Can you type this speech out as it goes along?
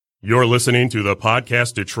You're listening to the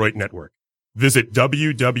Podcast Detroit Network. Visit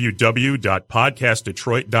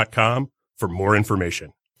www.podcastdetroit.com for more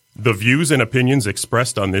information. The views and opinions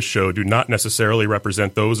expressed on this show do not necessarily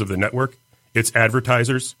represent those of the network, its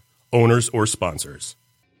advertisers, owners, or sponsors.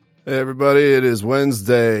 Hey everybody, it is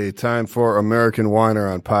Wednesday, time for American Whiner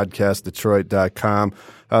on podcastdetroit.com.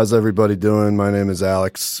 How's everybody doing? My name is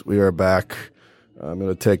Alex. We are back. I'm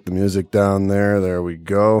going to take the music down there. There we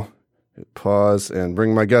go. Hit pause and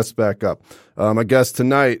bring my guest back up. My guest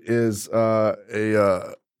tonight is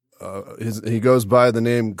he goes by the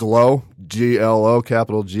name GLO, G-L-O,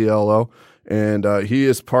 capital G-L-O, and he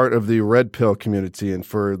is part of the Red Pill community. And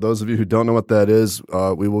for those of you who don't know what that is,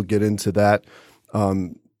 we will get into that.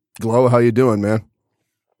 GLO, how you doing, man?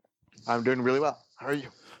 I'm doing really well. How are you?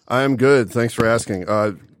 I am good. Thanks for asking.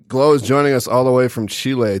 GLO is joining us all the way from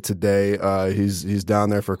Chile today. He's down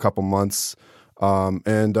there for a couple months.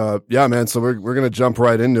 Yeah, man, so we're going to jump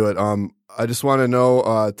right into it. I just want to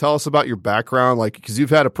know, tell us about your background, like, because you've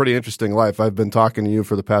had a pretty interesting life. I've been talking to you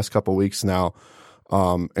for the past couple weeks now.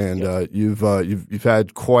 You've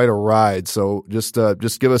had quite a ride. So just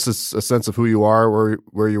give us a sense of who you are,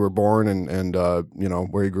 where you were born and you know,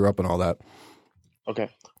 where you grew up and all that. Okay.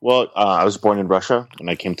 Well, I was born in Russia and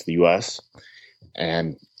I came to the US,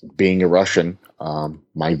 and being a Russian,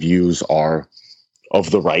 my views are of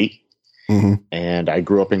the right. Mm-hmm. And I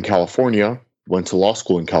grew up in California, went to law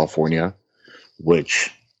school in California, which,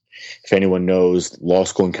 if anyone knows, law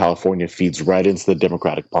school in California feeds right into the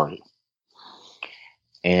Democratic Party.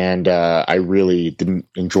 And I really didn't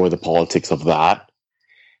enjoy the politics of that.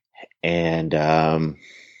 And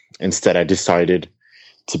instead, I decided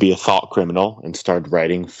to be a thought criminal and started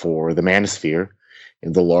writing for the Manosphere,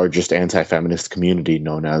 in the largest anti-feminist community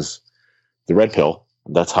known as the Red Pill.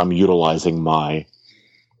 That's how I'm utilizing my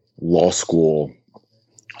law school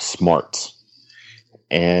smarts.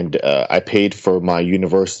 And I paid for my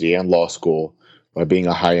university and law school by being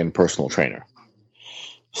a high-end personal trainer.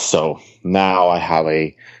 So now I have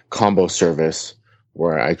a combo service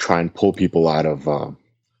where I try and pull people out of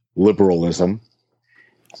liberalism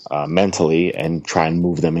mentally and try and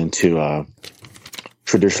move them into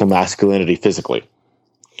traditional masculinity physically.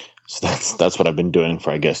 So that's what I've been doing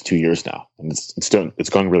for, I guess, 2 years now, and it's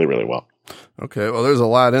going really, really well. Okay, well, there's a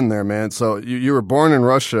lot in there, man. So you were born in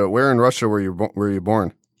Russia. Where in Russia were you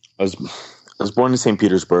born? I was born in St.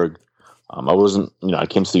 Petersburg. I wasn't, I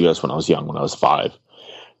came to the U.S. when I was young, when I was 5.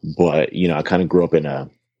 But, I kind of grew up in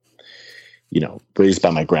raised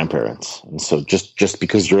by my grandparents. And so just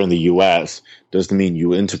because you're in the U.S. doesn't mean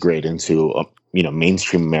you integrate into,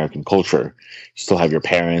 mainstream American culture. You still have your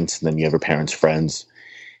parents, and then you have your parents' friends.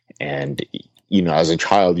 And, as a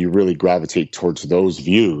child, you really gravitate towards those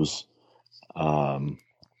views.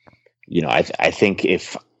 I think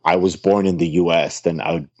if I was born in the U.S., then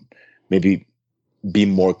I would maybe be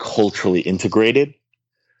more culturally integrated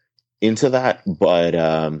into that. But,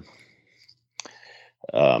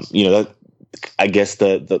 I guess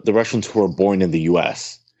the Russians who are born in the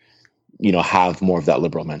U.S., have more of that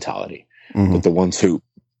liberal mentality. Mm-hmm. But the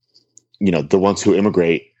ones who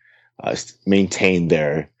immigrate maintain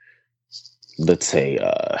their, let's say,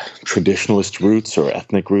 traditionalist roots or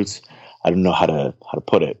ethnic roots. I don't know how to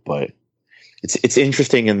put it, but it's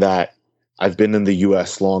interesting in that I've been in the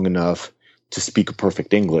U.S. long enough to speak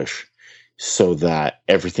perfect English, so that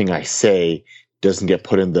everything I say doesn't get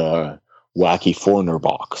put in the wacky foreigner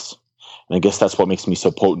box. And I guess that's what makes me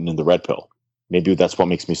so potent in the Red Pill. Maybe that's what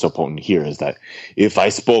makes me so potent here, is that if I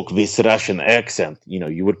spoke this Russian accent,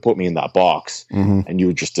 you would put me in that box, mm-hmm. and you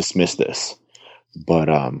would just dismiss this. But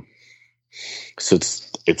so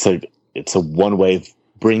it's a one way of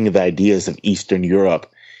bringing the ideas of Eastern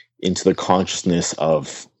Europe into the consciousness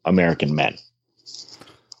of American men.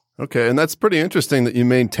 Okay, and that's pretty interesting that you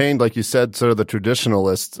maintained, like you said, sort of the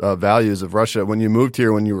traditionalist values of Russia when you moved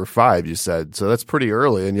here when you were 5. You said so. That's pretty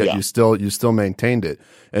early, and yet you still maintained it.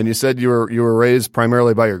 And you said you were raised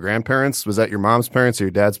primarily by your grandparents. Was that your mom's parents or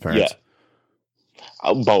your dad's parents?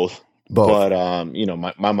 Yeah, both. But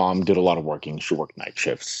my mom did a lot of working. She worked night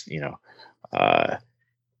shifts, in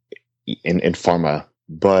pharma.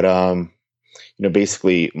 But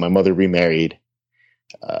basically, my mother remarried.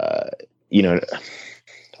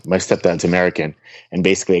 My stepdad's American, and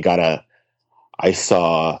basically I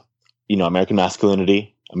saw, American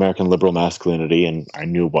masculinity, American liberal masculinity, and I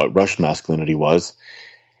knew what Russian masculinity was.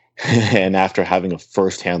 And after having a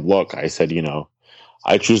firsthand look, I said,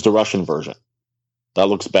 I choose the Russian version. That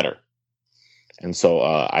looks better. And so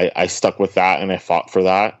I stuck with that, and I fought for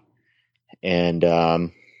that. And I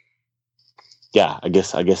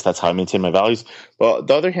guess that's how I maintain my values. But on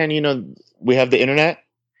the other hand, we have the internet,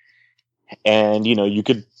 and you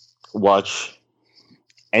could watch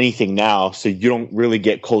anything now, so you don't really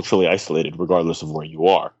get culturally isolated regardless of where you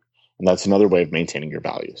are. And that's another way of maintaining your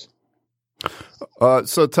values.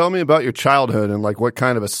 So tell me about your childhood and like what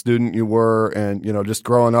kind of a student you were, and just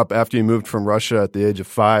growing up after you moved from Russia at the age of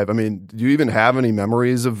 5. I mean, do you even have any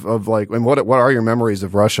memories of like, and what are your memories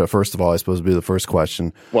of Russia? First of all, I suppose would be the first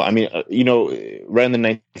question. Well, I mean, right in the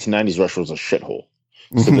 1990s, Russia was a shithole.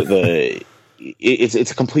 So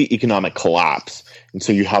it's a complete economic collapse, and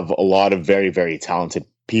so you have a lot of very, very talented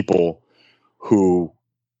people who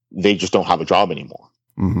they just don't have a job anymore.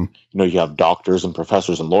 Mm-hmm. You have doctors and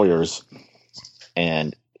professors and lawyers,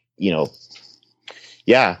 and they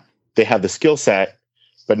have the skill set,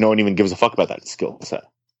 but no one even gives a fuck about that skill set,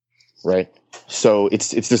 right? So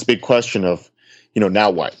it's this big question of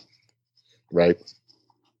now what, right?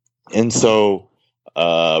 And so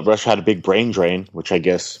Russia had a big brain drain, which I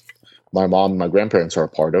guess my mom and my grandparents are a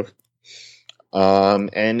part of,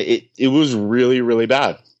 and it was really, really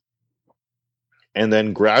bad. And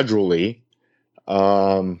then gradually,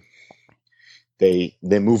 they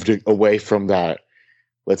moved away from that,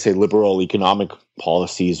 let's say, liberal economic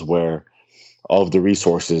policies where all of the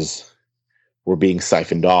resources were being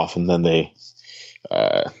siphoned off, and then they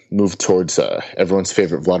moved towards everyone's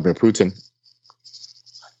favorite Vladimir Putin,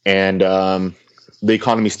 and the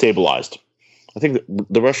economy stabilized. I think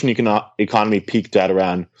the Russian economy peaked at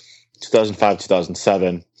around 2005,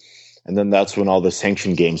 2007, and then that's when all the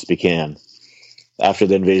sanction games began after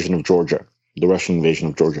the invasion of Georgia, the Russian invasion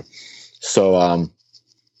of Georgia. So,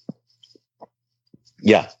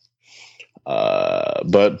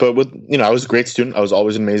 but with, I was a great student. I was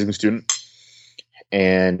always an amazing student.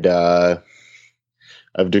 And I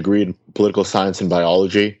have a degree in political science and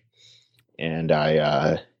biology. And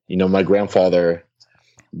my grandfather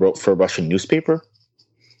wrote for a Russian newspaper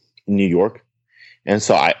in New York. And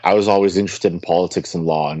so I was always interested in politics and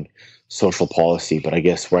law and social policy. But I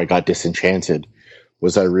guess where I got disenchanted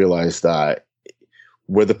was I realized that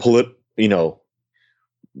where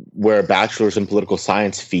where a bachelor's in political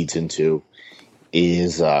science feeds into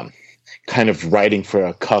is kind of writing for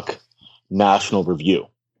a cuck national review.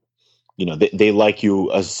 They like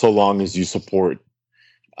you so long as you support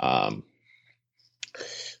the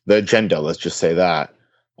agenda, let's just say that.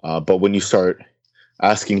 But when you start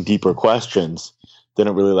asking deeper questions, they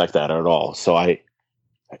don't really like that at all. So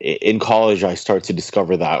in college, I start to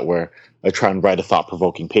discover that, where I try and write a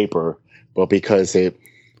thought-provoking paper, but because it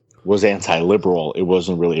was anti-liberal, it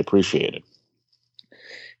wasn't really appreciated.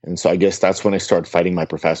 And so I guess that's when I started fighting my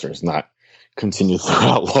professors, not continue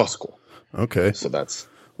throughout law school. Okay. So that's...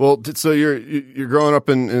 Well, so you're growing up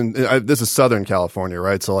in this is Southern California,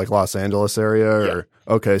 right? So like Los Angeles area, or yeah.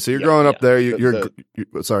 Okay, so you're growing up there. You're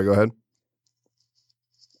sorry, go ahead.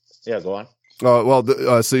 Yeah, go on.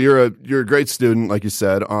 So you're a great student, like you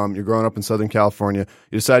said. You're growing up in Southern California.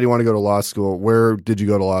 You decide you want to go to law school. Where did you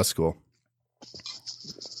go to law school?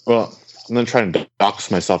 Well, I'm not trying to dox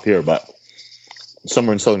myself here, but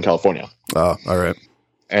somewhere in Southern California. Oh, all right.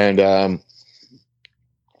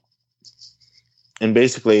 And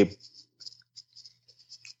basically,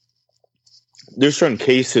 there's certain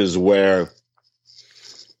cases where,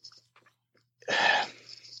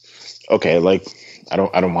 okay, like I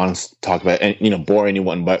don't want to talk about bore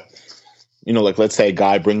anyone, but like let's say a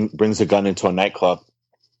guy brings a gun into a nightclub,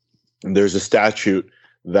 and there's a statute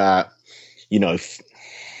that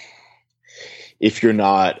if you're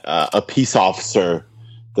not a peace officer,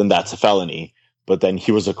 then that's a felony. But then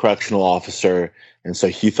he was a correctional officer, and so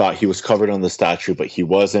he thought he was covered on the statute, but he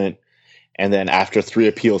wasn't. And then after 3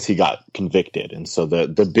 appeals, he got convicted. And so the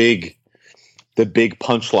big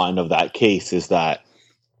punchline of that case is that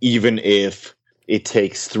even if it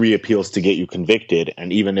takes 3 appeals to get you convicted,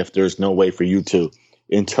 and even if there's no way for you to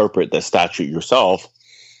interpret the statute yourself,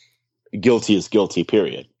 guilty is guilty,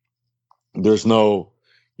 period. There's no,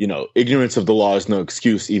 ignorance of the law is no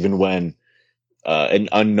excuse, even when an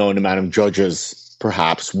unknown amount of judges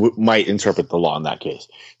perhaps might interpret the law in that case.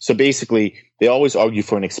 So basically, they always argue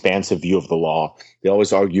for an expansive view of the law. They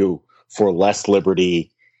always argue for less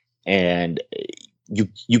liberty, and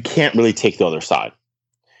you can't really take the other side.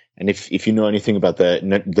 And if you know anything about the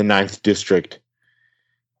Ninth District,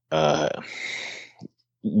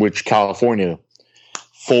 which California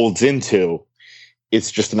folds into,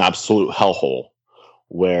 it's just an absolute hellhole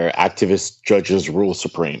where activist judges rule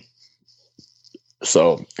supreme.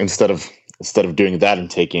 So instead of doing that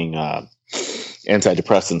and taking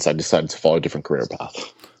antidepressants, I decided to follow a different career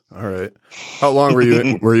path. All right. How long were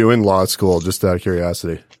you in law school? Just out of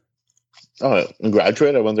curiosity. Oh, I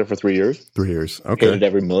graduated. I went there for 3 years. 3 years. Okay. Hated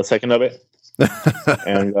every millisecond of it.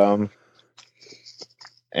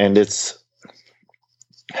 and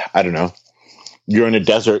I don't know, you're in a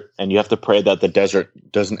desert and you have to pray that the desert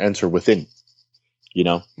doesn't enter within, you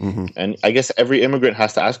know? Mm-hmm. And I guess every immigrant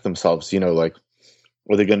has to ask themselves, you know, like,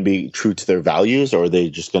 are they going to be true to their values, or are they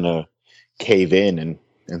just going to cave in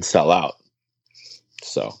and sell out?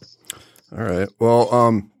 So, all right.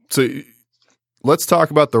 Well, so let's talk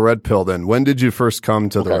about the red pill then. When did you first come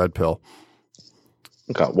to the red pill?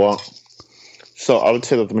 Okay. Well, so I would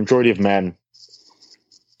say that the majority of men,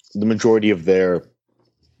 the majority of their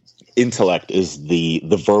intellect is the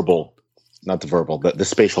verbal, not the verbal, the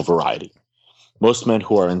spatial variety. Most men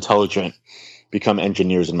who are intelligent become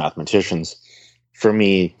engineers and mathematicians. For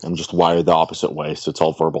me, I'm just wired the opposite way, so it's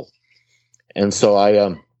all verbal. And so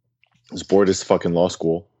I was bored as fucking law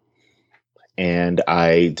school, and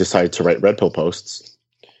I decided to write red pill posts.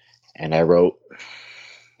 And I wrote,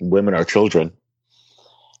 "Women are children,"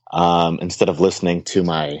 instead of listening to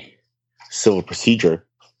my civil procedure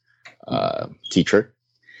teacher.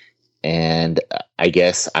 And I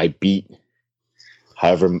guess I beat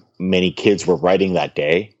however many kids were writing that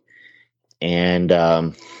day. And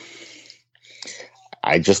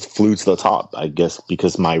I just flew to the top, I guess,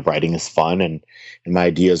 because my writing is fun and my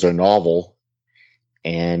ideas are novel.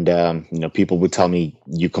 And, you know, people would tell me,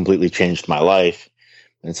 "You completely changed my life."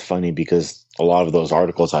 And it's funny because a lot of those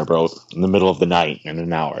articles I wrote in the middle of the night in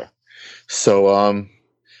an hour. So,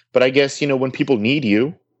 but I guess, you know, when people need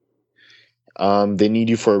you, they need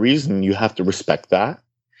you for a reason. You have to respect that.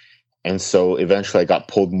 And so eventually I got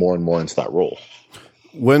pulled more and more into that role.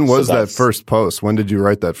 When was that first post? When did you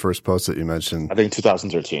write that first post that you mentioned? I think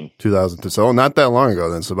 2013. 2000. So not that long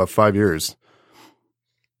ago then. So about 5 years.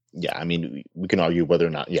 Yeah. I mean, we can argue whether or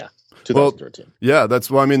not, 2013. Well, yeah,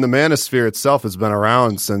 that's I mean, the manosphere itself has been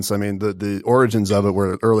around since, I mean, the origins of it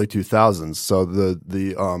were early 2000s. So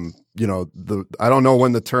you know, I don't know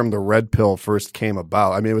when the term the red pill first came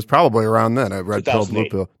about. I mean, it was probably around then. Red pill, blue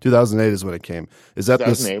pill. 2008 is when it came. Is that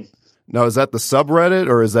is that the subreddit,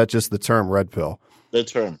 or is that just the term red pill? The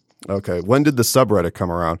term. Okay. When did the subreddit come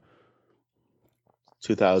around?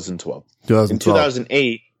 2012. 2012. In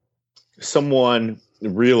 2008, someone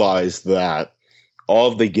realized that all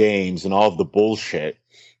of the games and all of the bullshit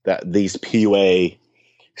that these PUA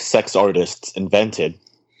sex artists invented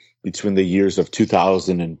between the years of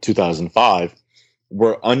 2000 and 2005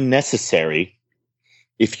 were unnecessary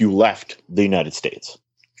if you left the United States,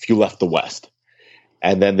 if you left the West.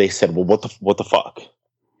 And then they said, well, what the fuck?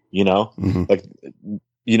 You know, like,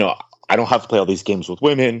 you know, I don't have to play all these games with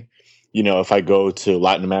women. You know, if I go to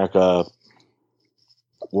Latin America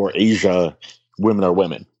or Asia, women are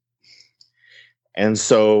women. And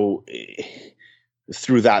so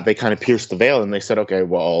through that, they kind of pierced the veil and they said, okay,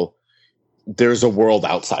 well, there's a world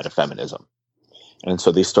outside of feminism. And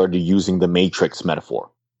so they started using the Matrix metaphor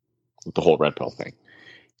with the whole red pill thing.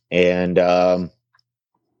 And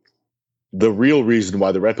the real reason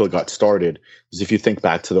why the red pill got started is if you think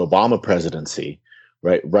back to the Obama presidency,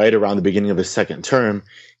 right around the beginning of his second term,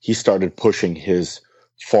 he started pushing his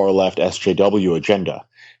far left SJW agenda.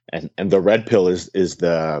 And the red pill is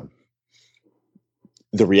the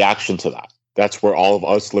reaction to that. That's where all of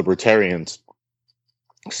us libertarians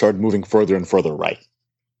started moving further and further right.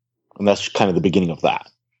 And that's kind of the beginning of that.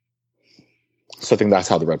 So I think that's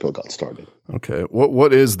how the red pill got started. Okay.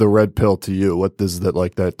 What is the red pill to you? What does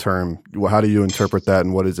that term, how do you interpret that?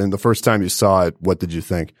 And the first time you saw it, what did you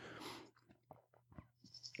think?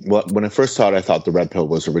 Well, when I first saw it, I thought the red pill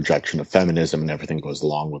was a rejection of feminism and everything goes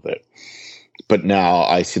along with it. But now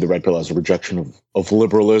I see the red pill as a rejection of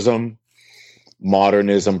liberalism,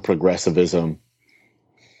 modernism, progressivism,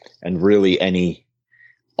 and really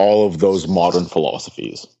all of those modern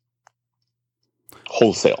philosophies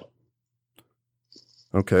wholesale.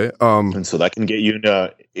 Okay. And so that can get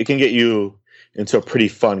you into a pretty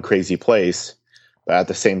fun, crazy place. But at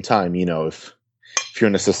the same time, you know, if you're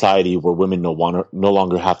in a society where women no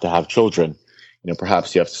longer have to have children, you know,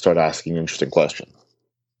 perhaps you have to start asking interesting questions.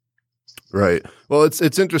 Right. Well,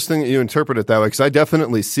 it's interesting that you interpret it that way, because I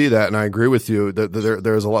definitely see that, and I agree with you that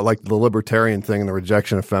there's a lot, like the libertarian thing and the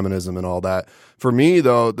rejection of feminism and all that. For me,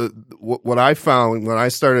 though, what I found when I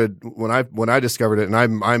discovered it, and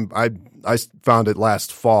I found it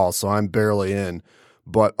last fall, so I'm barely in,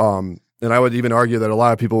 but and I would even argue that a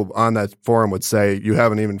lot of people on that forum would say you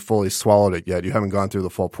haven't even fully swallowed it yet. You haven't gone through the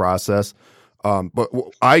full process. But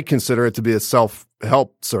I consider it to be a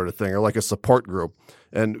self-help sort of thing, or like a support group.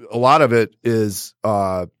 And a lot of it is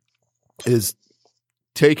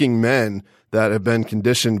taking men that have been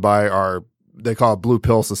conditioned by they call it blue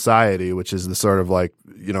pill society, which is the sort of like,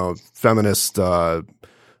 you know, feminist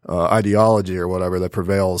ideology or whatever that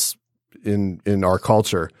prevails in our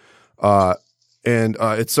culture. And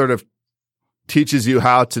it's sort of teaches you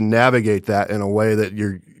how to navigate that in a way that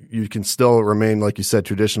you can still remain, like you said,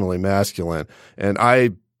 traditionally masculine. And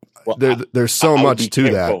there's so much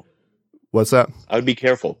to that. What's that? I would be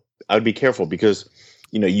careful. Because,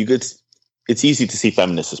 it's easy to see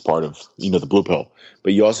feminists as part of, the blue pill,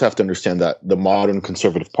 but you also have to understand that the modern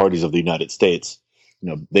conservative parties of the United States,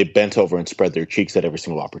 they bent over and spread their cheeks at every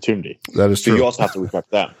single opportunity. That is true. So you also have to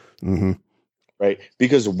respect them. Mm-hmm. Right?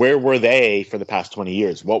 Because where were they for the past 20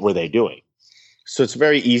 years? What were they doing? So it's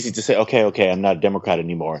very easy to say, okay, I'm not a Democrat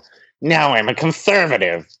anymore. Now I'm a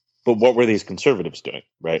conservative. But what were these conservatives doing?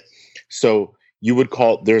 Right? So you would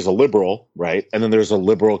there's a liberal, right? And then there's a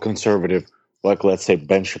liberal conservative, like let's say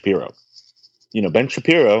Ben Shapiro. Ben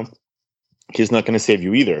Shapiro, he's not going to save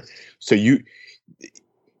you either. So you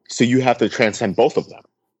have to transcend both of them.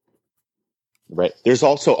 Right? There's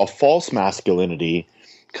also a false masculinity,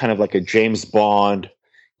 kind of like a James Bond,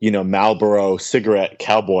 Marlboro cigarette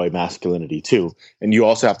cowboy masculinity too. And you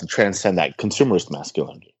also have to transcend that consumerist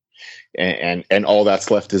masculinity. And all that's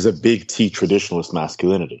left is a big T traditionalist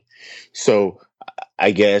masculinity. So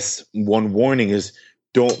I guess one warning is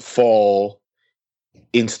don't fall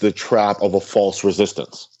into the trap of a false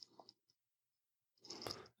resistance.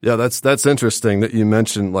 Yeah, that's interesting that you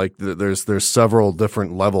mentioned like there's several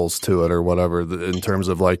different levels to it or whatever in terms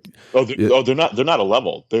of like. They're not a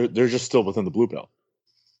level. They're just still within the blue pill.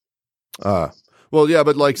 Well, yeah,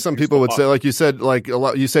 but like some people would say, like you said, like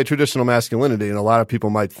you say traditional masculinity, and a lot of people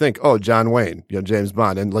might think, oh, John Wayne, James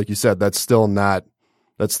Bond, and like you said, that's still not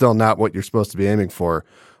what you're supposed to be aiming for.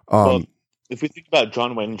 Well, if we think about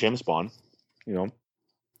John Wayne and James Bond,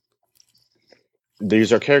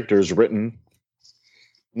 these are characters written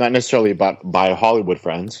not necessarily by Hollywood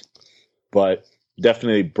friends, but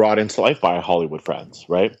definitely brought into life by Hollywood friends,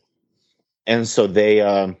 right? And so they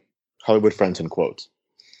Hollywood friends in quotes.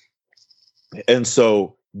 And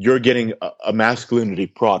so you're getting a masculinity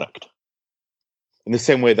product in the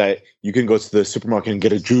same way that you can go to the supermarket and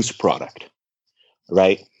get a juice product,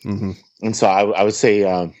 right? Mm-hmm. And so I would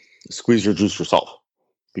say squeeze your juice yourself,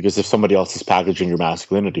 because if somebody else is packaging your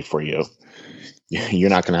masculinity for you, you're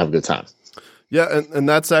not going to have a good time. Yeah, and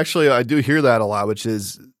that's actually, I do hear that a lot, which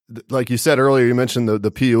is, like you said earlier, you mentioned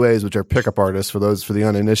the PUAs, which are pickup artists for the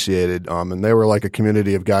uninitiated, and they were like a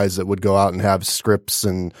community of guys that would go out and have scripts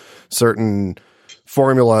and certain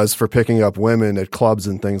formulas for picking up women at clubs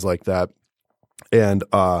and things like that. And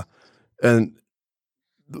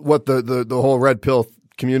what the whole red pill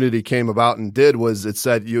community came about and did was it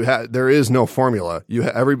said there is no formula.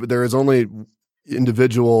 There is only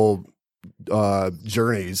individual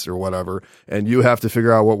journeys or whatever, and you have to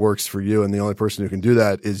figure out what works for you, and the only person who can do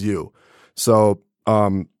that is you. So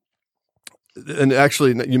and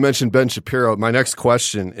actually you mentioned Ben Shapiro. My next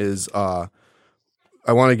question is I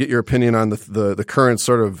want to get your opinion on the current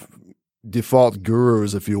sort of default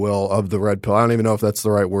gurus, if you will, of the red pill. I don't even know if that's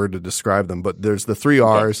the right word to describe them, but there's the 3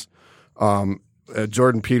 R's.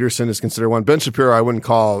 Jordan Peterson is considered one. Ben Shapiro I wouldn't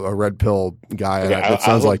call a red pill guy. Okay, it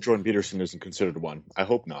sounds like Jordan Peterson isn't considered one. I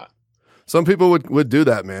hope not. Some people would do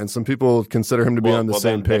that, man. Some people consider him to be on the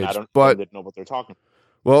same page. I don't know what they're talking about.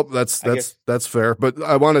 Well, that's fair. But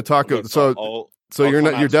I want to talk. Okay, so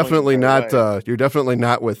you're definitely not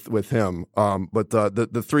with him. But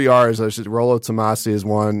the 3 R's, I should Rollo Tomasi is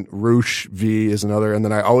one, Roosh V is another, and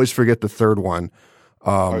then I always forget the third one.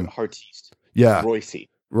 Hartiste. Yeah. Royce.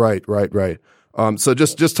 Right. So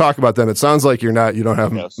just talk about them. It sounds like you don't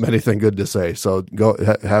have anything good to say. So go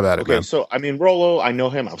have at it. Okay, man. so I mean, Rollo, I know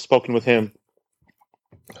him. I've spoken with him.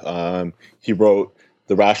 He wrote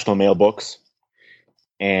the Rational Male books,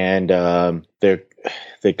 and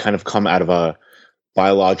they kind of come out of a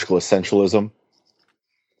biological essentialism,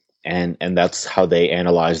 and that's how they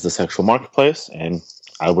analyze the sexual marketplace. And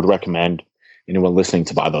I would recommend anyone listening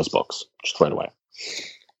to buy those books just right away.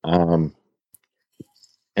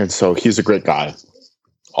 And so he's a great guy.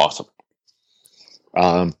 Awesome.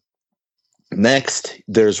 Next,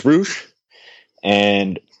 there's Roosh.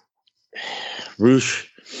 And Roosh,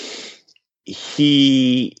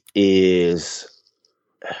 he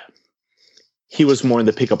was more in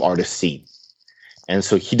the pickup artist scene. And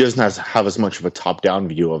so he doesn't have as much of a top-down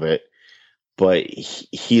view of it, but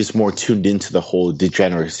he's more tuned into the whole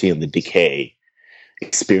degeneracy and the decay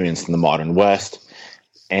experienced in the modern West.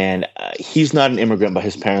 And he's not an immigrant, but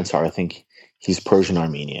his parents are. I think he's Persian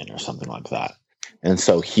Armenian or something like that. And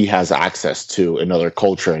so he has access to another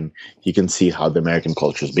culture, and he can see how the American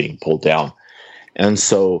culture is being pulled down. And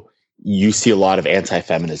so you see a lot of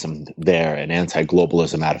anti-feminism there and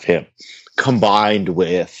anti-globalism out of him, combined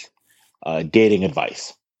with dating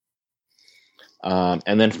advice.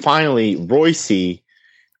 And then finally, Royce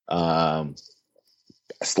 /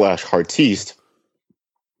 Hartiste,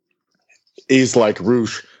 is like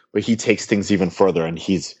Roosh, but he takes things even further, and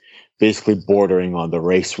he's basically bordering on the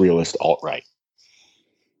race realist alt-right.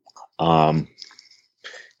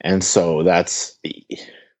 And so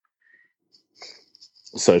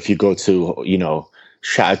so if you go to,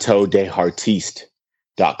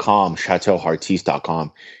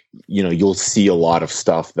 chateauhartiste.com, you'll see a lot of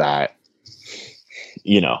stuff that,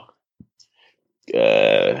 I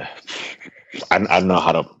don't know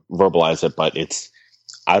how to verbalize it, but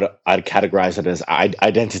I'd categorize it as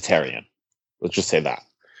identitarian. Let's just say that.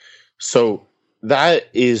 So that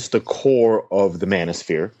is the core of the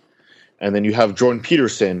manosphere. And then you have Jordan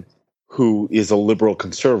Peterson, who is a liberal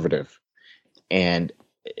conservative. And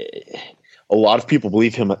a lot of people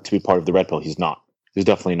believe him to be part of the Red Pill. He's not. He's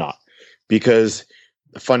definitely not. Because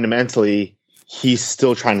fundamentally, he's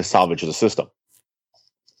still trying to salvage the system.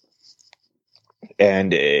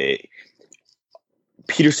 And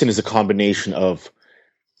Peterson is a combination of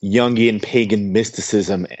Jungian pagan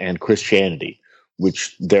mysticism and Christianity,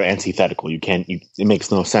 which they're antithetical. It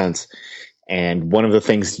makes no sense. And one of the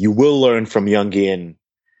things you will learn from Jungian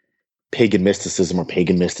pagan mysticism or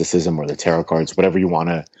the tarot cards, whatever you want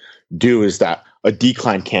to do, is that a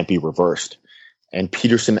decline can't be reversed. And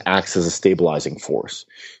Peterson acts as a stabilizing force.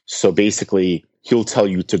 So basically, he'll tell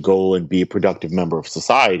you to go and be a productive member of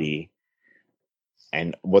society.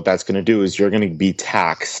 And what that's going to do is you're going to be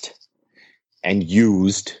taxed and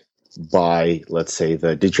used by, let's say,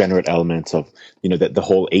 the degenerate elements of, the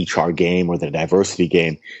whole HR game or the diversity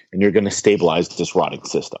game, and you're going to stabilize this rotting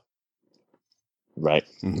system. Right?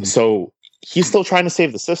 Mm-hmm. So he's still trying to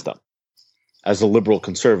save the system as a liberal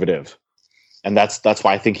conservative. And that's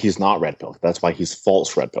why I think he's not Red Pill. That's why he's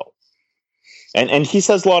false Red Pill. And he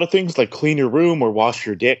says a lot of things like clean your room or wash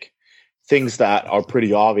your dick, things that are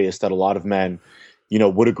pretty obvious that a lot of men,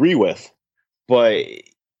 would agree with. But,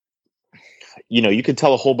 you could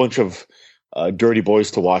tell a whole bunch of dirty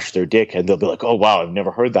boys to wash their dick, and they'll be like, oh, wow, I've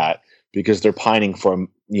never heard that, because they're pining for,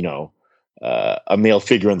 a male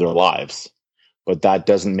figure in their lives. But that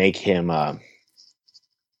doesn't make him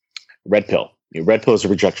Red Pill. Red Pill is a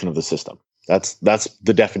rejection of the system. That's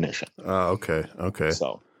the definition. Okay.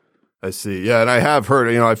 So I see. Yeah, and I have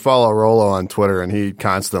heard. I follow Rollo on Twitter, and he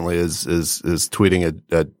constantly is tweeting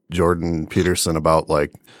at Jordan Peterson about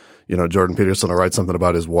Jordan Peterson will write something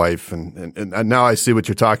about his wife, and now I see what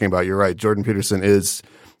you're talking about. You're right. Jordan Peterson is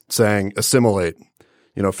saying assimilate.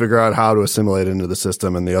 Figure out how to assimilate into the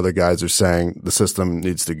system, and the other guys are saying the system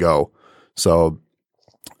needs to go. So,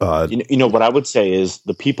 what I would say is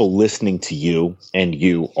the people listening to you and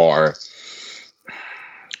you are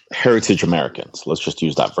heritage Americans. Let's just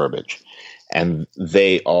use that verbiage. And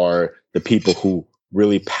they are the people who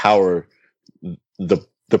really power the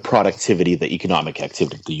productivity, the economic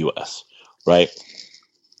activity of the U.S., right?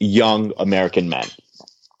 Young American men.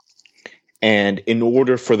 And in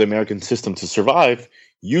order for the American system to survive,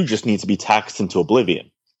 you just need to be taxed into oblivion,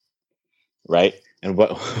 right? And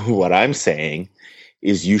what I'm saying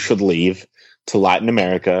is you should leave to Latin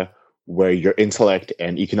America, where your intellect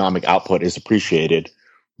and economic output is appreciated,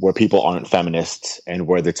 where people aren't feminists, and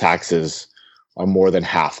where the taxes are more than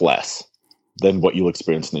half less than what you'll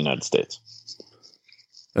experience in the United States.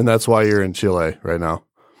 And that's why you're in Chile right now.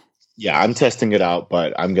 Yeah, I'm testing it out,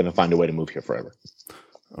 but I'm going to find a way to move here forever.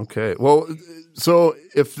 Okay. Well, so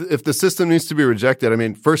if the system needs to be rejected, I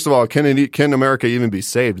mean, first of all, can America even be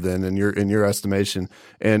saved then in your estimation?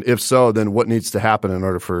 And if so, then what needs to happen in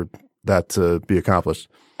order for that to be accomplished?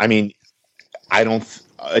 I mean,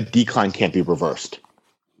 a decline can't be reversed,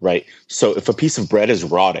 right? So if a piece of bread is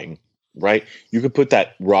rotting, right, you could put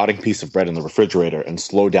that rotting piece of bread in the refrigerator and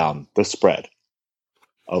slow down the spread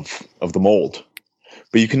of the mold.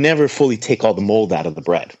 But you can never fully take all the mold out of the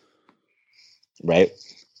bread, right?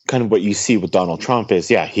 Kind of what you see with Donald Trump is,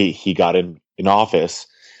 yeah, he got in office,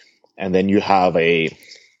 and then you have a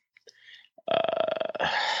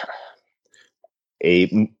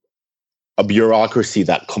bureaucracy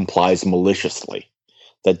that complies maliciously,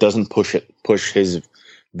 that doesn't push his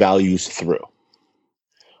values through,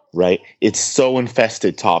 right? It's so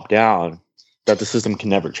infested top down that the system can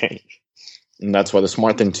never change. And that's why the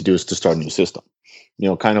smart thing to do is to start a new system.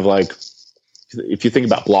 Kind of like if you think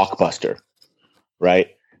about Blockbuster, right?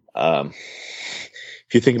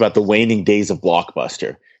 If you think about the waning days of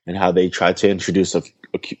Blockbuster and how they tried to introduce a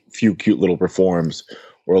few cute little reforms,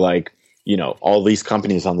 or all these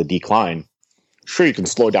companies on the decline, sure, you can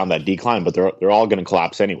slow down that decline, but they're all going to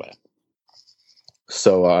collapse anyway.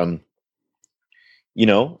 So,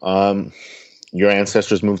 your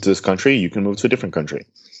ancestors moved to this country, you can move to a different country.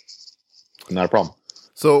 Not a problem.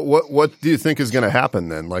 So what do you think is going to happen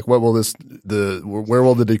then? Like, where will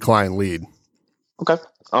the decline lead? Okay.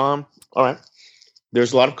 All right.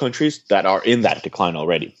 There's a lot of countries that are in that decline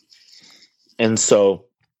already. And so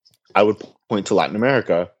I would point to Latin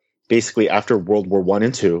America. Basically, after World War I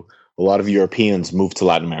and II, a lot of Europeans moved to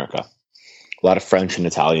Latin America. A lot of French and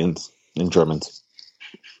Italians and Germans.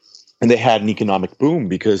 And they had an economic boom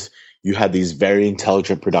because you had these very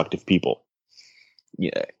intelligent, productive people.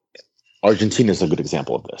 Yeah. Argentina is a good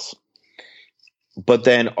example of this. But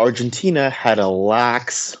then Argentina had a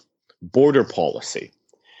lax border policy.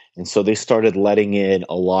 And so they started letting in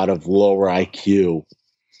a lot of lower IQ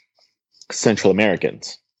Central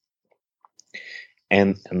Americans.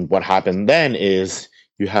 And what happened then is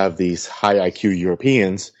you have these high IQ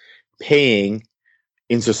Europeans paying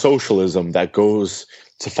into socialism that goes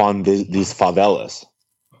to fund these favelas.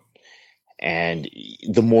 And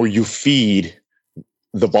the more you feed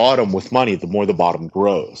the bottom with money, the more the bottom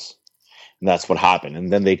grows. And that's what happened.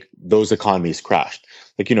 And then those economies crashed.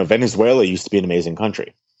 Like, Venezuela used to be an amazing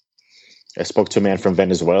country. I spoke to a man from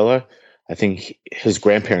Venezuela. I think his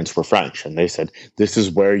grandparents were French. And they said, this is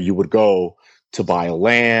where you would go to buy a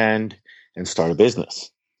land and start a business.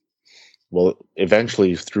 Well,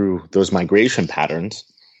 eventually through those migration patterns,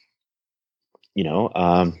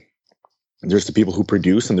 there's the people who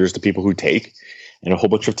produce and there's the people who take, and a whole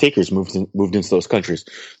bunch of takers moved into those countries.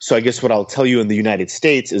 So I guess what I'll tell you in the United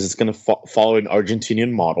States is it's going to follow an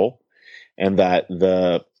Argentinian model, and that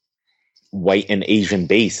the white and Asian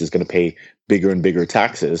base is going to pay bigger and bigger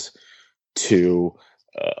taxes to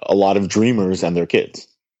a lot of dreamers and their kids.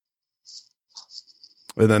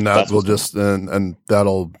 And then that will just and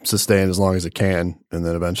that'll sustain as long as it can, and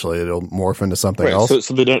then eventually it'll morph into something else.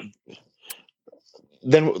 So they don't.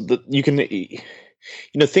 Then you can,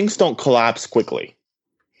 things don't collapse quickly.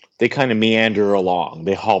 They kind of meander along.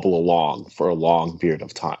 They hobble along for a long period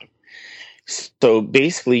of time. So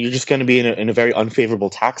basically, you're just going to be in a very unfavorable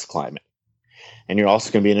tax climate, and you're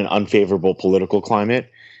also going to be in an unfavorable political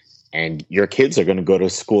climate, and your kids are going to go to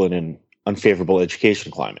school in an unfavorable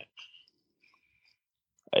education climate.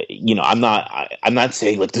 I'm not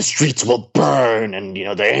saying like the streets will burn and the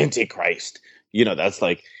Antichrist. That's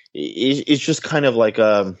like it's just kind of like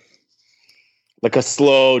a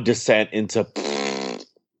slow descent into.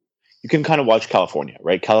 You can kind of watch California,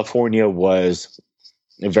 right? California was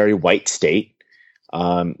a very white state.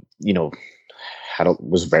 Was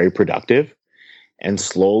very productive, and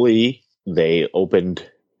slowly they opened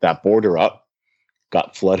that border up,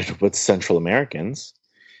 got flooded with Central Americans,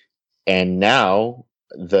 and now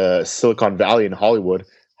the Silicon Valley and Hollywood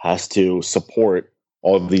has to support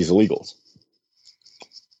all of these illegals.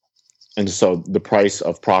 And so the price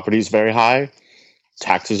of property is very high,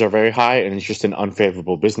 taxes are very high, and it's just an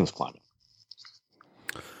unfavorable business climate.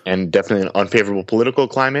 And definitely an unfavorable political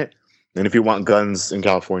climate. And if you want guns in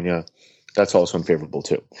California, that's also unfavorable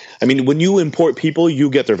too. I mean, when you import people, you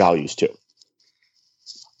get their values too.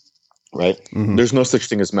 Right? Mm-hmm. There's no such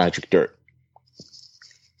thing as magic dirt.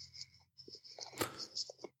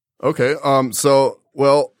 Okay. I'm trying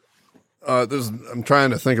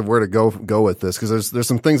to think of where to go with this, because there's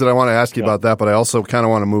some things that I want to ask you about that, but I also kind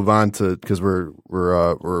of want to move on to, because we're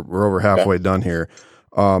over halfway done here.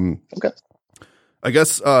 Okay. I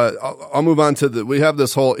guess I'll move on to we have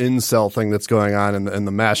this whole incel thing that's going on, and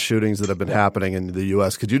the mass shootings that have been happening in the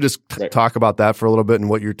U.S. Could you just talk about that for a little bit and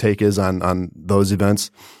what your take is on those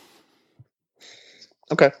events?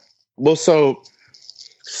 Okay. Well, so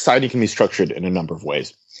society can be structured in a number of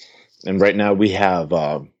ways. And right now we have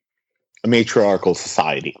a matriarchal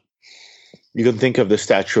society. You can think of the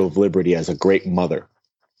Statue of Liberty as a great mother.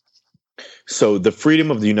 So the freedom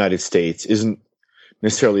of the United States isn't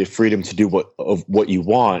necessarily a freedom to do what you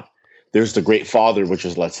want. There's the great father, which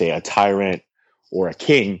is, let's say, a tyrant or a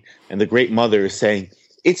king. And the great mother is saying,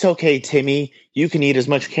 it's okay, Timmy. You can eat as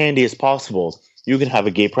much candy as possible. You can have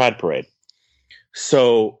a gay pride parade.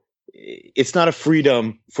 So it's not a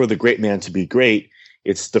freedom for the great man to be great.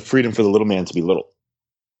 It's the freedom for the little man to be little.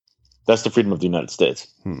 That's the freedom of the United States.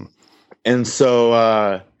 And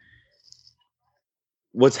so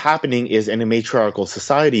what's happening is, in a matriarchal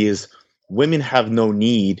society, is women have no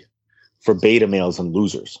need for beta males and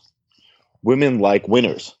losers. Women like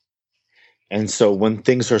winners. And so when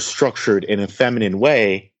things are structured in a feminine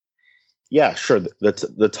way, yeah, sure,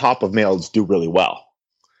 the top of males do really well,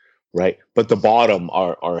 right? But the bottom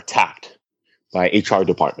are attacked by HR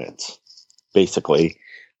departments, basically.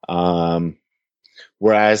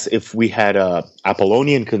 Whereas if we had a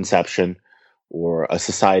Apollonian conception, or a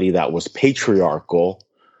society that was patriarchal,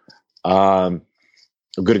 a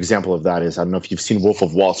good example of that is, I don't know if you've seen Wolf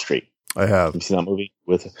of Wall Street. I have. You've seen that movie?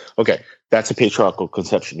 Okay, that's a patriarchal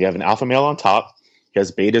conception. You have an alpha male on top. He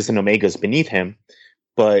has betas and omegas beneath him,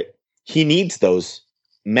 but he needs those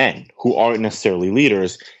men who aren't necessarily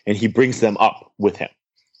leaders, and he brings them up with him.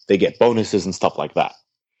 They get bonuses and stuff like that,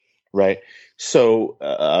 right? So,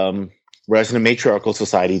 whereas in a matriarchal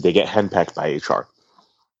society, they get henpecked by HR.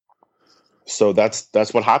 So that's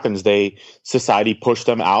what happens. Society pushed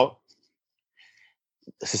them out.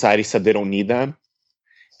 Society said they don't need them,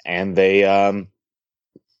 and they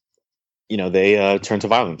turn to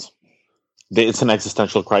violence. It's an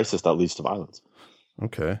existential crisis that leads to violence.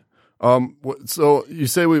 Okay. So you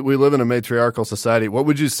say we live in a matriarchal society. What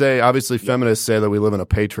would you say? Obviously, feminists say that we live in a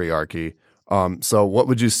patriarchy. So what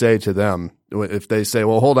would you say to them if they say,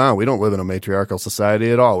 well, hold on, we don't live in a matriarchal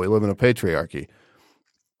society at all. We live in a patriarchy.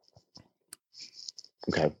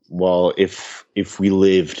 Okay. Well, if we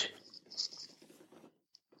lived,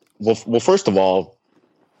 well, first of all,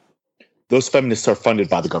 those feminists are funded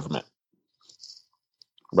by the government,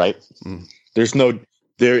 right? Mm. There's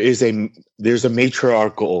a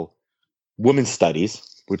matriarchal women's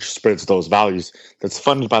studies, which spreads those values, that's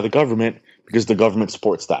funded by the government because the government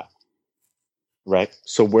supports that, right?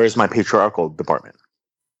 So where's my patriarchal department,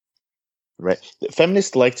 right? The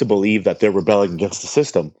feminists like to believe that they're rebelling against the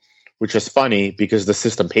system, which is funny because the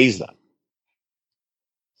system pays them,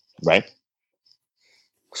 right?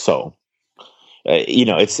 So,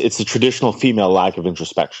 it's a traditional female lack of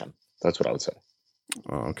introspection. That's what I would say.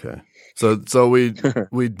 Oh, okay. So we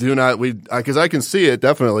do not, because I can see it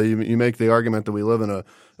definitely. You make the argument that we live in a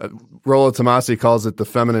Rollo Tomasi calls it the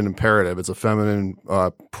feminine imperative. It's a feminine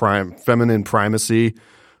primacy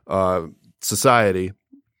society,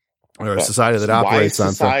 or a society that operates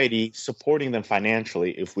on society supporting them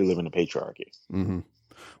financially if we live in a patriarchy. Mm-hmm.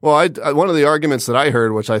 Well, one of the arguments that I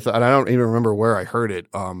heard, which I thought, and I don't even remember where I heard it,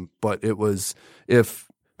 but it was, if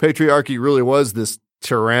patriarchy really was this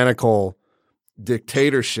tyrannical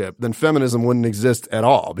dictatorship, then feminism wouldn't exist at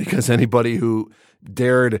all, because anybody who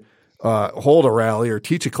dared hold a rally or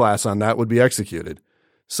teach a class on that would be executed.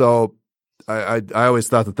 So I always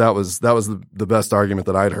thought that was the best argument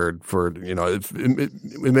that I'd heard for,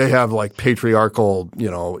 it may have like patriarchal,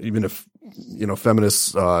 even if,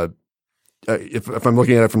 feminists, if I'm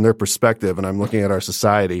looking at it from their perspective and I'm looking at our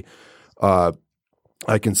society,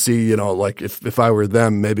 I can see, like if I were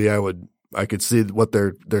them, maybe I could see what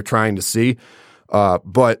they're trying to see.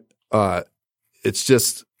 But it's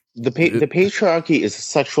just the patriarchy is a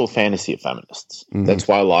sexual fantasy of feminists. Mm-hmm. That's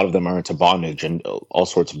why a lot of them are into bondage and all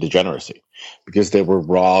sorts of degeneracy, because they were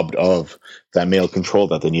robbed of that male control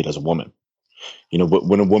that they need as a woman.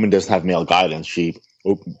 When a woman doesn't have male guidance, she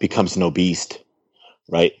becomes an obese,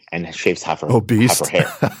 right? And shaves half her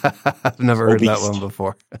hair. I've never heard that one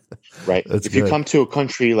before. Right. If you come to a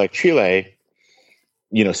country like Chile,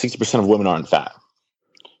 60% of women aren't fat.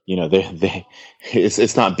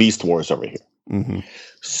 It's not beast wars over here. Mm-hmm.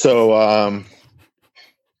 So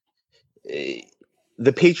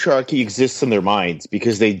the patriarchy exists in their minds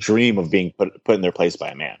because they dream of being put in their place by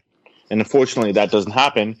a man. And unfortunately, that doesn't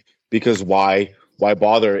happen, because why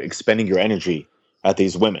bother expending your energy at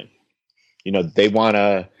these women? They want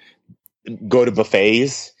to go to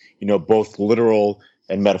buffets, both literal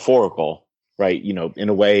and metaphorical, right? In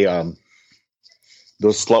a way,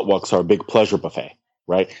 those slut walks are a big pleasure buffet,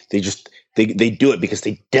 right? They do it because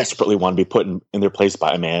they desperately want to be put in their place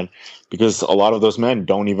by a man, because a lot of those men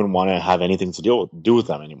don't even want to have anything to do with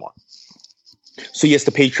them anymore. So yes,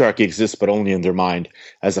 the patriarchy exists, but only in their mind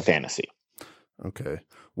as a fantasy. Okay.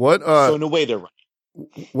 So in a way, they're right.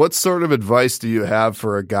 What sort of advice do you have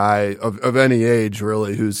for a guy of any age,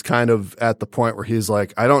 really, who's kind of at the point where he's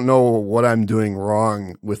like, I don't know what I'm doing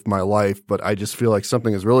wrong with my life, but I just feel like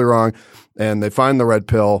something is really wrong, and they find the red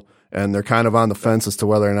pill, and they're kind of on the fence as to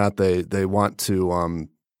whether or not they want to,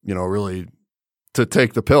 really to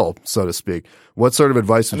take the pill, so to speak. What sort of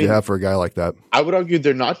advice would you have for a guy like that? I would argue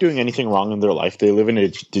they're not doing anything wrong in their life. They live in a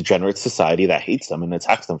degenerate society that hates them and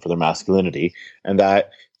attacks them for their masculinity, and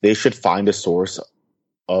that they should find a source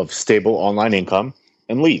of stable online income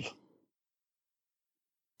and leave.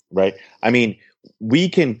 Right? We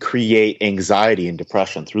can create anxiety and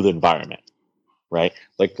depression through the environment, right?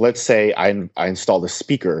 Like, let's say I installed a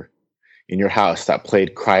speaker in your house that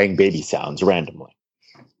played crying baby sounds randomly.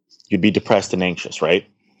 You'd be depressed and anxious, right?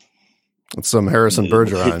 That's some Harrison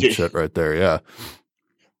Bergeron shit right there, yeah.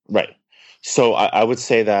 Right. So I would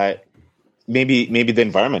say that maybe the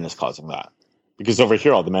environment is causing that, because over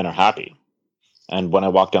here all the men are happy. And when I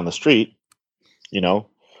walk down the street, you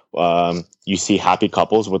see happy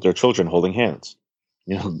couples with their children holding hands.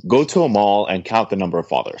 Go to a mall and count the number of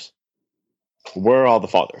fathers. Where are all the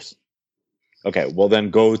fathers? Okay, well then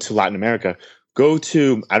go to Latin America. Go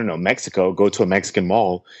to, Mexico. Go to a Mexican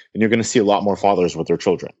mall, and you're going to see a lot more fathers with their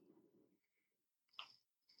children.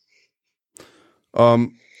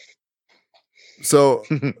 So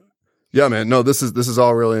yeah, man, no, this is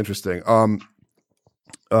all really interesting.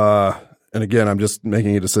 And again, I'm just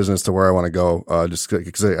making a decision as to where I want to go, just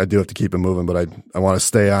because I do have to keep it moving, but I want to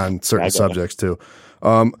stay on certain subjects too.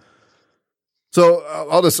 So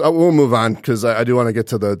we'll move on because I do want to get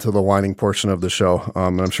to the whining portion of the show.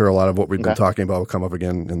 And I'm sure a lot of what we've been talking about will come up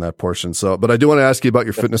again in that portion. So, but I do want to ask you about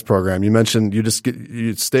your fitness program. You mentioned you just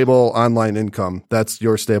get stable online income. That's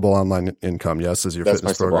your stable online income. Yes. Is your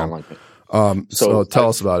fitness program. So tell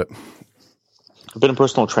us about it. I've been a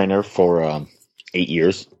personal trainer for 8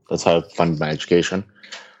 years. That's how I funded my education.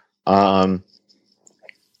 And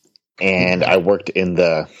I worked in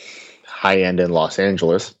the high end in Los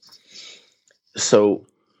Angeles. So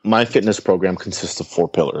my fitness program consists of 4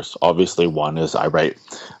 pillars. Obviously, one is I write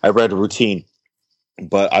a routine,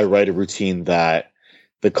 but I write a routine that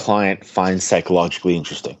the client finds psychologically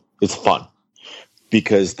interesting. It's fun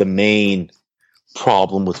because the main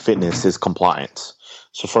problem with fitness is compliance.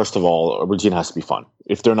 So first of all, a routine has to be fun.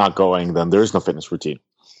 If they're not going, then there is no fitness routine.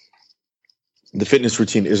 The fitness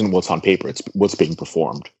routine isn't what's on paper, it's what's being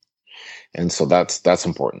performed. And so that's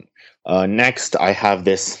important. Next, I have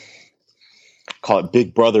this, call it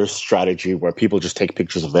Big Brother strategy, where people just take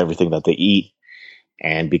pictures of everything that they eat.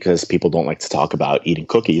 And because people don't like to talk about eating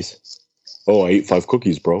cookies, oh, I ate 5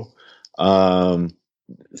 cookies, bro.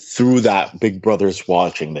 Through that Big Brother's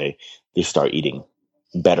watching, they start eating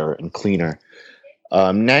better and cleaner.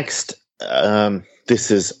 Next, this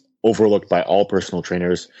is overlooked by all personal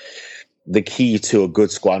trainers. The key to a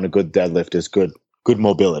good squat and a good deadlift is good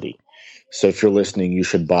mobility. So if you're listening, you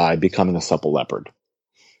should buy Becoming a Supple Leopard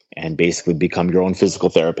and basically become your own physical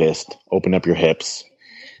therapist. Open up your hips,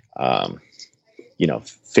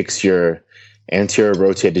 fix your anterior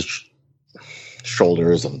rotated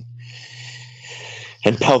shoulders and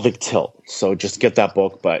pelvic tilt. So just get that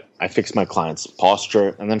book. But I fix my clients'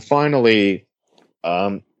 posture. And then finally,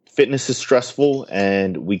 fitness is stressful,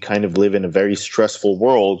 and we kind of live in a very stressful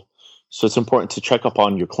world. So it's important to check up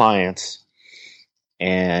on your clients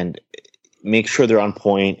and make sure they're on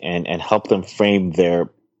point and help them frame their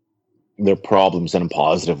problems in a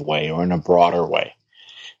positive way or in a broader way,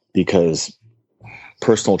 because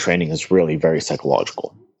personal training is really very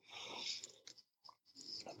psychological.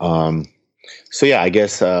 So yeah, I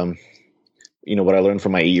guess, what I learned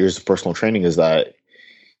from my 8 years of personal training is that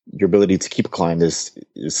your ability to keep a client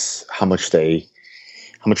is how much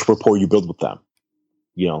rapport you build with them,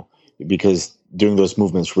 because doing those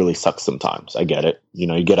movements really sucks sometimes. I get it.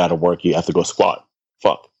 You get out of work, you have to go squat.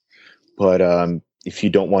 Fuck. But if you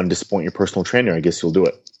don't want to disappoint your personal trainer, I guess you'll do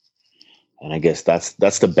it. And I guess that's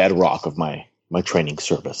the bedrock of my training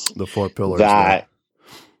service. The 4 pillars. That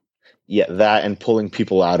and pulling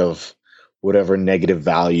people out of whatever negative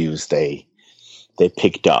values they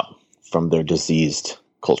picked up from their diseased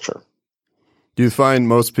culture. Do you find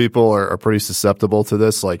most people are pretty susceptible to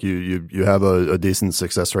this? Like you have a decent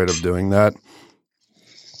success rate of doing that?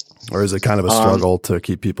 Or is it kind of a struggle to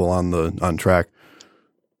keep people on track?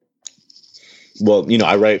 Well,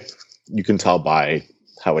 I write, you can tell by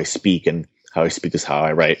how I speak, and how I speak is how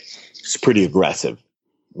I write. It's pretty aggressive,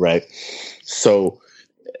 right? So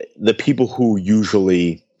the people who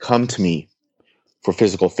usually come to me for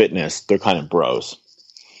physical fitness, they're kind of bros.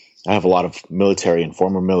 I have a lot of military and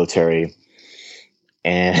former military.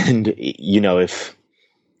 And,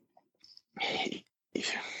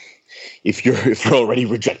 if you're already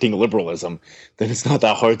rejecting liberalism, then it's not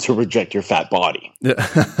that hard to reject your fat body,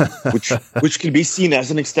 which can be seen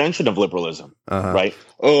as an extension of liberalism, right?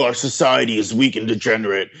 Oh, our society is weak and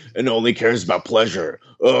degenerate and only cares about pleasure.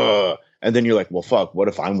 And then you're like, well, fuck, what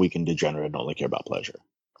if I'm weak and degenerate and only care about pleasure?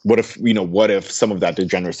 What if some of that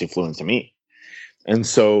degeneracy flew into me? And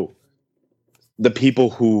so the people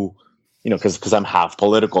who, because I'm half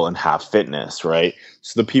political and half fitness, right?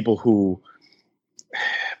 So the people who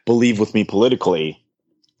believe with me politically,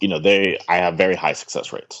 I have very high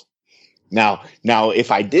success rates. Now,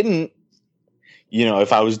 if I didn't,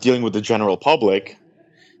 if I was dealing with the general public,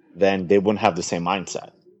 then they wouldn't have the same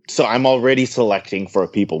mindset. So I'm already selecting for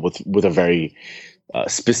people with a very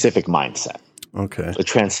specific mindset. Okay. A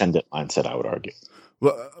transcendent mindset, I would argue.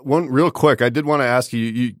 Well, one real quick, I did want to ask you.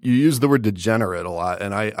 You use the word degenerate a lot,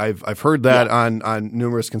 and I've heard that on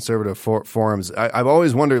numerous conservative forums. I've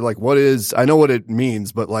always wondered, like, what is? I know what it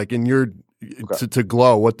means, but like in your to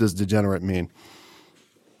GLO, what does degenerate mean?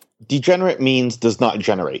 Degenerate means does not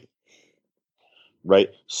generate, right?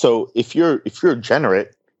 So if you're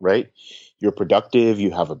degenerate, right, you're productive, you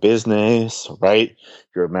have a business, right,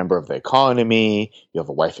 you're a member of the economy, you have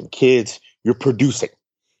a wife and kids, you're producing.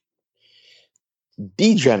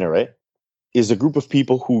 Degenerate is a group of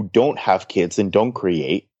people who don't have kids and don't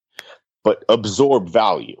create, but absorb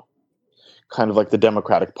value. Kind of like the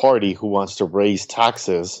Democratic Party, who wants to raise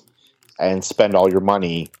taxes and spend all your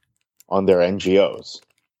money on their NGOs,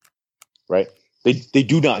 right? They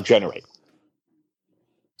do not generate.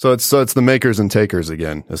 So it's the makers and takers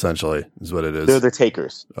again, essentially, is what it is. They're the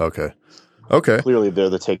takers. Okay. Clearly, they're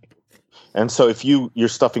the takers. And so if you're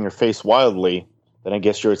stuffing your face wildly, then I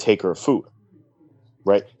guess you're a taker of food,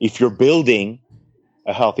 right? If you're building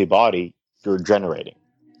a healthy body, you're generating.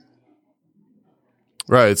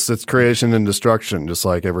 Right. It's creation and destruction, just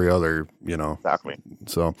like every other, Exactly.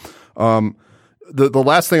 So, the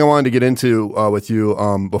last thing I wanted to get into with you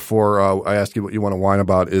before I ask you what you want to whine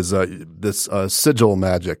about is this sigil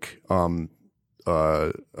magic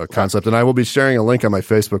concept, and I will be sharing a link on my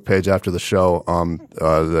Facebook page after the show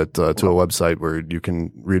that to a website where you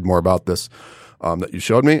can read more about this that you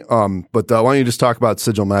showed me. But why don't you just talk about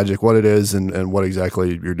sigil magic, what it is, and what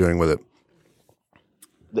exactly you're doing with it?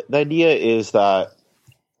 The idea is that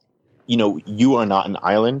you are not an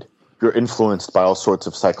island. You're influenced by all sorts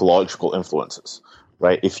of psychological influences,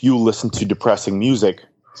 right? If you listen to depressing music,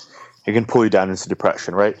 it can pull you down into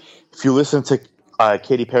depression, right? If you listen to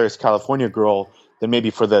Katy Perry's California Girl, then maybe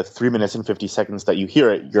for the 3 minutes and 50 seconds that you hear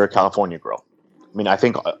it, you're a California girl. I mean, I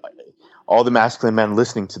think all the masculine men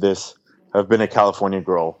listening to this have been a California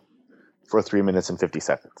girl for 3 minutes and 50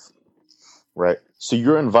 seconds, right? So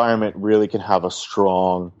your environment really can have a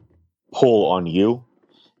strong pull on you.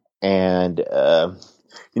 And,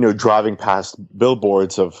 driving past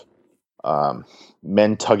billboards of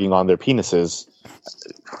men tugging on their penises,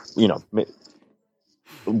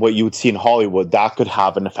 what you would see in Hollywood, that could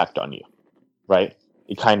have an effect on you, right?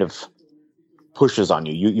 It kind of pushes on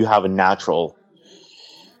you. You have a natural,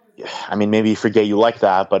 maybe you forget you like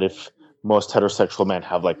that, but if most heterosexual men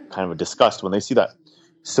have like kind of a disgust when they see that.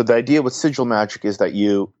 So the idea with sigil magic is that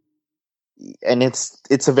and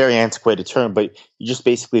it's a very antiquated term, but you just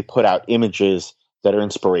basically put out images that are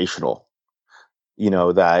inspirational.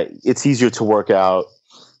 That it's easier to work out,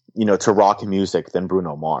 to rock music than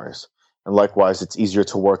Bruno Mars. And likewise, it's easier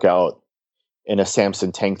to work out in a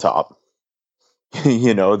Samson tank top,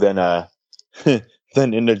 than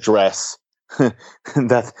than in a dress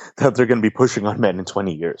that they're going to be pushing on men in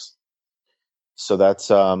 20 years. So that's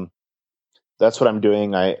what I'm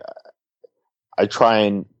doing. I try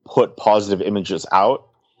and put positive images out,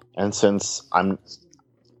 and since I'm,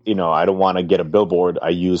 I don't want to get a billboard, I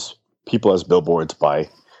use people as billboards by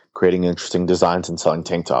creating interesting designs and selling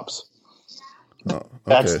tank tops. Oh,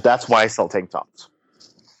 okay. That's why I sell tank tops.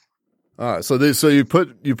 So you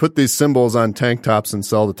put these symbols on tank tops and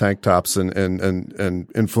sell the tank tops and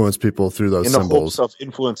influence people through those symbols. In the hopes of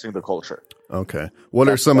influencing the culture. Okay. What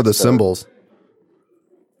are some of the symbols?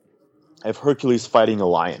 I have Hercules fighting a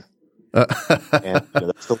lion. And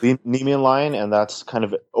that's the Nemean lion, and that's kind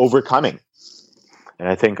of overcoming. And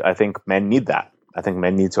I think men need that. I think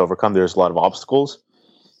men need to overcome. There's a lot of obstacles,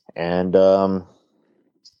 and a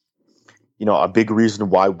big reason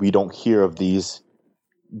why we don't hear of these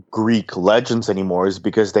Greek legends anymore is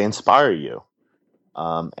because they inspire you,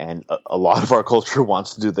 and a lot of our culture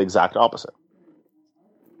wants to do the exact opposite.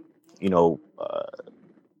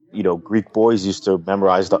 Greek boys used to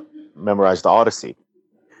memorize the Odyssey.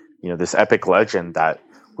 This epic legend that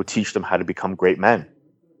would teach them how to become great men,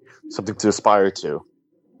 something to aspire to,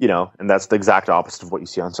 and that's the exact opposite of what you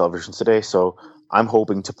see on television today. So I'm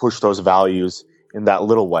hoping to push those values in that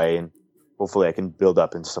little way, and hopefully I can build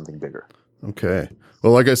up into something bigger. Okay.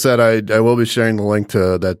 Well, like I said, I will be sharing the link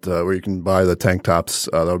to that where you can buy the tank tops.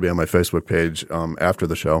 That'll be on my Facebook page after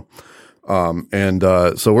the show.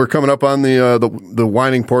 So we're coming up on the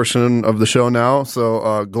whining portion of the show now.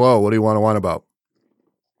 So GLO, what do you want to whine about?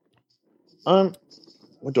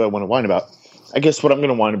 What do I want to whine about? I guess what I'm going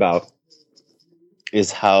to whine about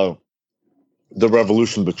is how the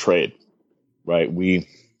revolution betrayed, right? I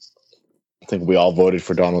think we all voted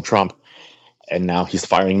for Donald Trump, and now he's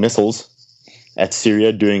firing missiles at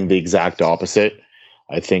Syria, doing the exact opposite.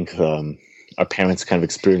 I think our parents kind of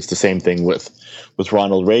experienced the same thing with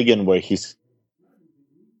Ronald Reagan, where he's...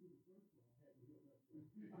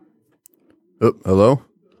 Oh, hello?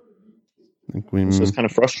 So it's kind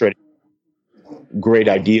of frustrating. Great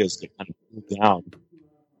ideas to kind of move down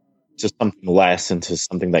to something less and to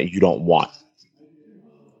something that you don't want.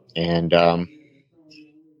 And I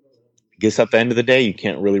guess at the end of the day, you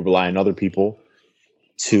can't really rely on other people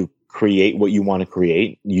to create what you want to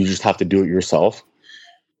create. You just have to do it yourself,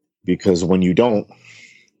 because when you don't,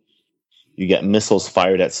 you get missiles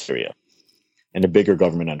fired at Syria and a bigger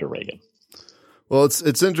government under Reagan. Well,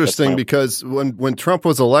 it's interesting because when Trump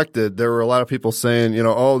was elected, there were a lot of people saying,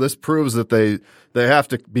 oh, this proves that they have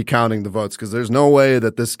to be counting the votes because there's no way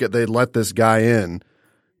that they'd let this guy in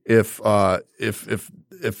if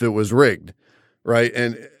it was rigged, right?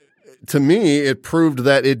 And to me, it proved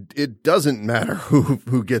that it doesn't matter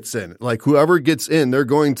who gets in. Like whoever gets in,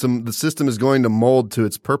 the system is going to mold to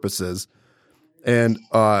its purposes, and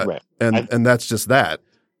right. and that's just that.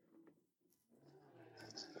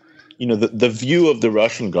 The view of the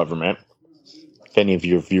Russian government, if any of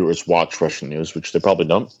your viewers watch Russian news, which they probably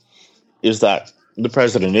don't, is that the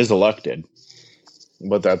president is elected,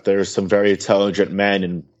 but that there's some very intelligent men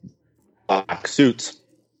in black suits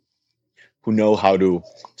who know how to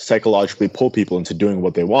psychologically pull people into doing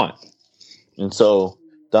what they want. And so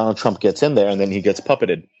Donald Trump gets in there and then he gets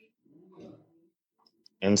puppeted.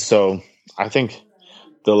 And so I think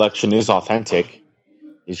the election is authentic.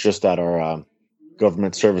 It's just that our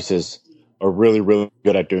government services are really, really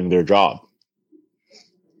good at doing their job.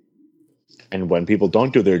 And when people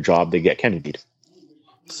don't do their job, they get Kennedy'd.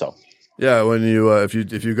 So yeah, when you if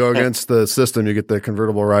you go against the system, you get the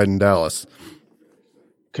convertible ride in Dallas.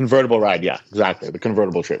 Convertible ride, yeah, exactly. The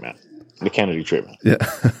convertible treatment, the Kennedy treatment. Yeah.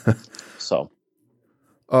 So,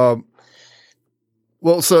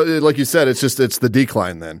 well, so like you said, it's the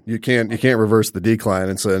decline. Then you can't reverse the decline,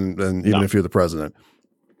 and even if you're the president.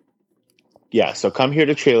 Yeah, so come here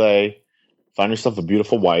to Chile, find yourself a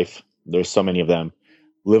beautiful wife. There's so many of them.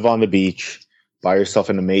 Live on the beach, buy yourself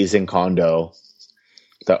an amazing condo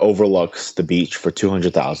that overlooks the beach for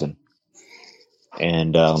 $200,000,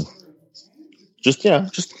 and just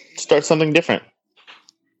start something different.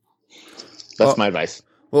 That's my advice.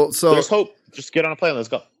 Well, so there's hope. Just get on a plane. Let's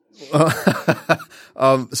go.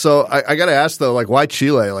 So I got to ask though, like, why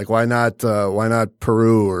Chile? Like, why not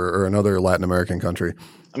Peru or another Latin American country?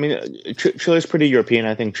 I mean, Chile is pretty European.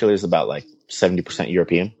 I think Chile is about like 70%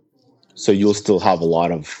 European. So you'll still have a lot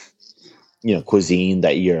of, cuisine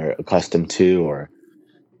that you're accustomed to, or,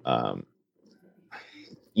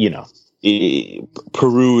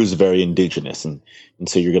 Peru is very indigenous, and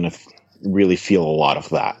so you're going to really feel a lot of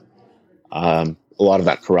that,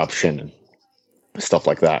 corruption and stuff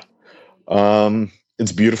like that.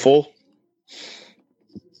 It's beautiful.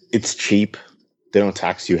 It's cheap. They don't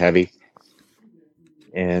tax you heavy.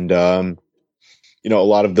 And, a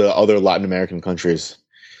lot of the other Latin American countries,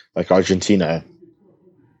 like Argentina,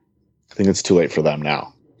 I think it's too late for them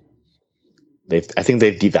now. I think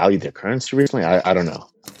they've devalued their currency recently. I don't know.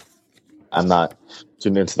 I'm not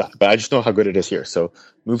tuned into that, but I just know how good it is here. So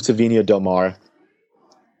move to Viña del Mar,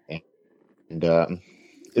 and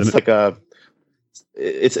it's like a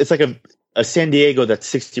San Diego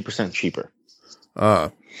that's 60% cheaper.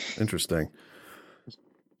 Ah, interesting.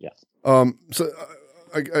 Yeah. So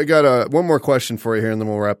I got one more question for you here, and then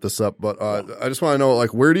we'll wrap this up. But I just want to know,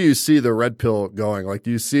 like, where do you see the red pill going? Like,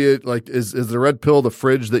 do you see it, like, is the red pill the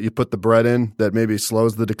fridge that you put the bread in that maybe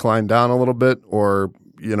slows the decline down a little bit? Or,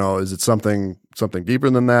 is it something deeper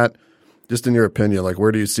than that? Just in your opinion, like,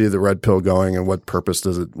 where do you see the red pill going, and what purpose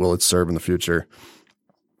will it serve in the future?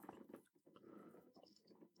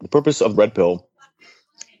 The purpose of red pill,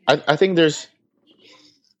 I think there's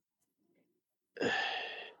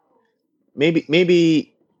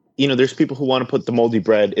maybe there's people who want to put the moldy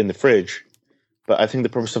bread in the fridge, but I think the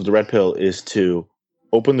purpose of the red pill is to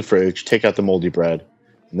open the fridge, take out the moldy bread,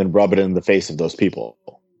 and then rub it in the face of those people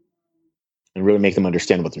and really make them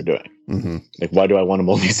understand what they're doing. Mm-hmm. Like, why do I want a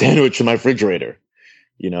moldy sandwich in my refrigerator?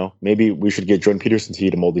 Maybe we should get Jordan Peterson to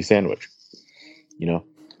eat a moldy sandwich, to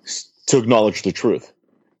acknowledge the truth.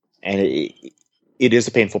 And it is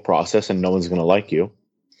a painful process, and no one's going to like you.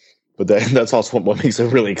 But that's also what makes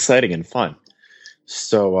it really exciting and fun.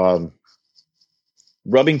 So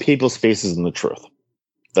rubbing people's faces in the truth.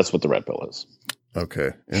 That's what the red pill is.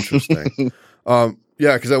 Okay, interesting.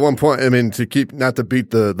 Yeah, because at one point, I mean, not to beat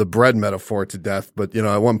the bread metaphor to death, but,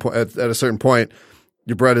 at one point, at a certain point,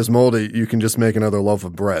 your bread is moldy, you can just make another loaf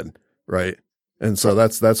of bread, right? And so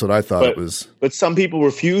that's what I thought it was. But some people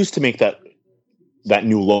refuse to make that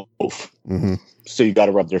new loaf. Mm-hmm. So you got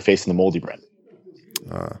to rub their face in the moldy bread.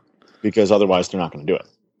 Because otherwise they're not going to do it.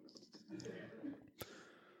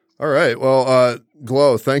 All right. Well,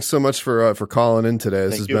 GLO, thanks so much for calling in today.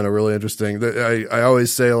 This has been a really interesting. I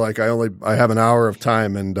always say, like, I have an hour of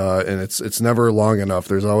time, and it's never long enough.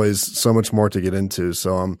 There's always so much more to get into.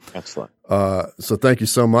 So excellent. So thank you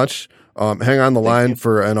so much. Hang on the line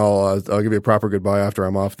and I'll give you a proper goodbye after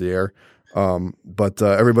I'm off the air. But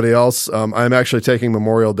everybody else, I'm actually taking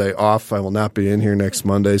Memorial Day off. I will not be in here next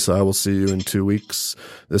Monday, so I will see you in 2 weeks.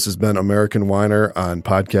 This has been American Whiner on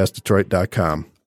podcastdetroit.com.